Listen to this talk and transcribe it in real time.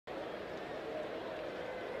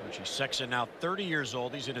Richie Sexson now 30 years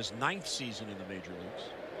old. He's in his 9th season in the major leagues.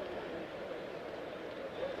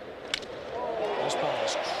 This ball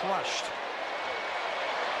is crushed.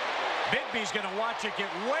 Bigby's going to watch it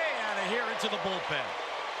get way out of here into the bullpen.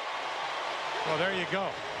 Well, there you go.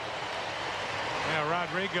 Yeah,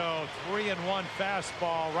 Rodrigo 3-1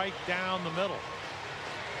 fastball right down the middle.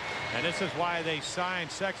 And this is why they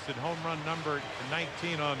signed Sexton, home run number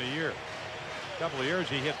 19 on the year. A couple of years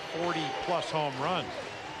he hit 40+ home runs.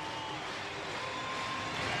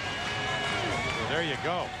 So there you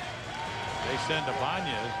go. They send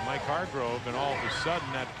Ibanez, Mike Hargrove, and all of a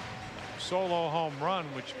sudden that solo home run,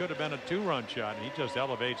 which could have been a 2-run shot, and he just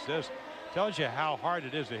elevates this. Tells you how hard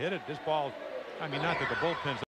it is to hit it. This ball, I mean, not that the bullpen's